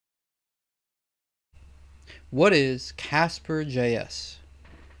What is CasperJS?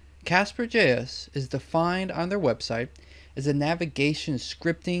 CasperJS is defined on their website as a navigation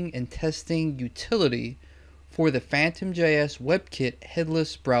scripting and testing utility for the PhantomJS WebKit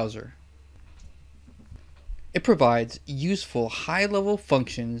headless browser. It provides useful high-level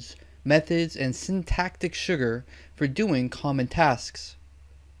functions, methods, and syntactic sugar for doing common tasks.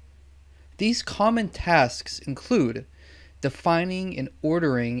 These common tasks include defining and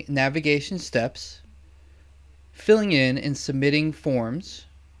ordering navigation steps, filling in and submitting forms,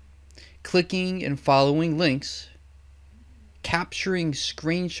 clicking and following links, capturing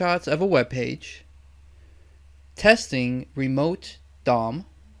screenshots of a web page, testing remote DOM,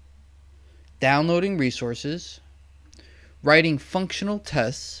 downloading resources, writing functional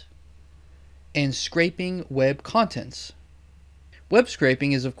tests, and scraping web contents. Web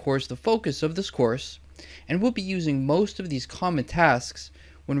scraping is of course the focus of this course, and we'll be using most of these common tasks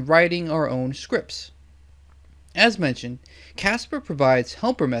when writing our own scripts. As mentioned, Casper provides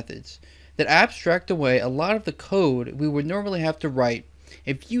helper methods that abstract away a lot of the code we would normally have to write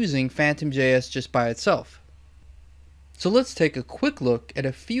if using PhantomJS just by itself. So let's take a quick look at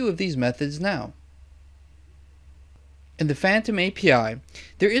a few of these methods now. In the Phantom API,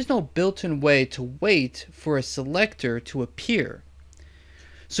 there is no built-in way to wait for a selector to appear.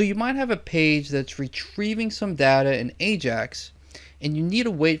 So you might have a page that's retrieving some data in Ajax, and you need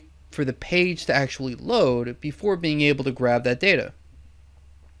to wait for the page to actually load before being able to grab that data.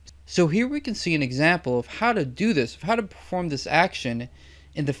 So here we can see an example of how to do this, of how to perform this action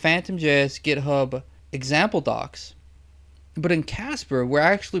in the PhantomJS GitHub example docs. But in Casper, we're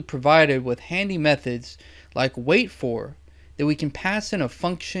actually provided with handy methods like waitFor that we can pass in a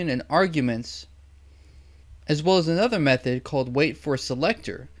function and arguments, as well as another method called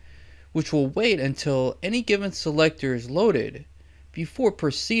waitForSelector, which will wait until any given selector is loaded before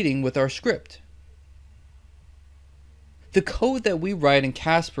proceeding with our script. The code that we write in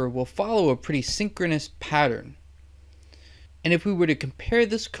Casper will follow a pretty synchronous pattern. And if we were to compare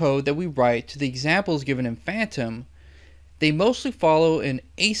this code that we write to the examples given in Phantom, they mostly follow an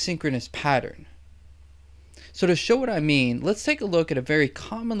asynchronous pattern. So to show what I mean, let's take a look at a very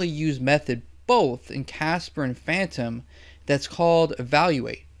commonly used method both in Casper and Phantom that's called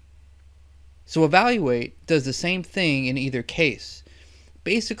evaluate. So evaluate does the same thing in either case.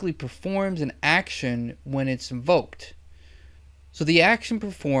 Basically performs an action when it's invoked. So the action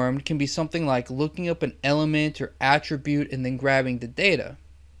performed can be something like looking up an element or attribute and then grabbing the data.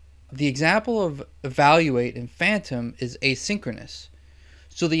 The example of evaluate in Phantom is asynchronous.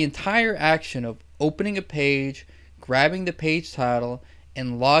 So the entire action of opening a page, grabbing the page title,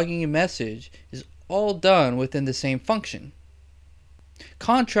 and logging a message is all done within the same function.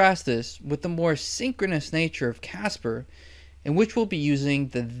 Contrast this with the more synchronous nature of Casper, in which we'll be using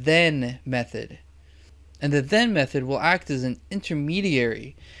the then method. And the then method will act as an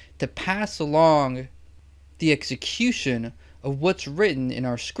intermediary to pass along the execution of what's written in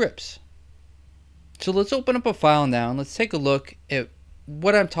our scripts. So let's open up a file now and let's take a look at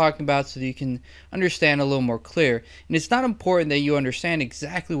what I'm talking about so that you can understand a little more clear. And it's not important that you understand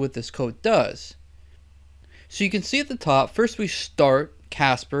exactly what this code does. So you can see at the top, first we start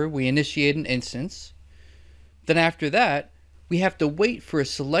Casper, we initiate an instance. Then after that, we have to wait for a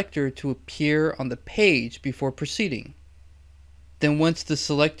selector to appear on the page before proceeding. Then once the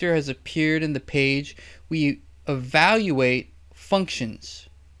selector has appeared in the page, we evaluate functions.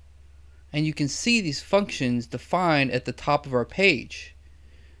 And you can see these functions defined at the top of our page.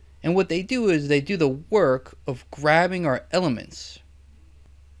 And what they do is they do the work of grabbing our elements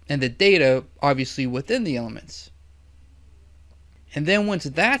and the data obviously within the elements. And then once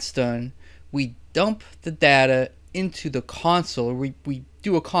that's done, we dump the data into the console, or we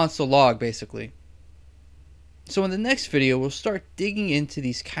do a console log basically. So in the next video, we'll start digging into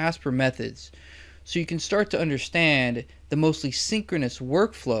these Casper methods so you can start to understand the mostly synchronous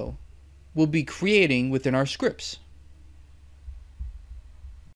workflow we'll be creating within our scripts.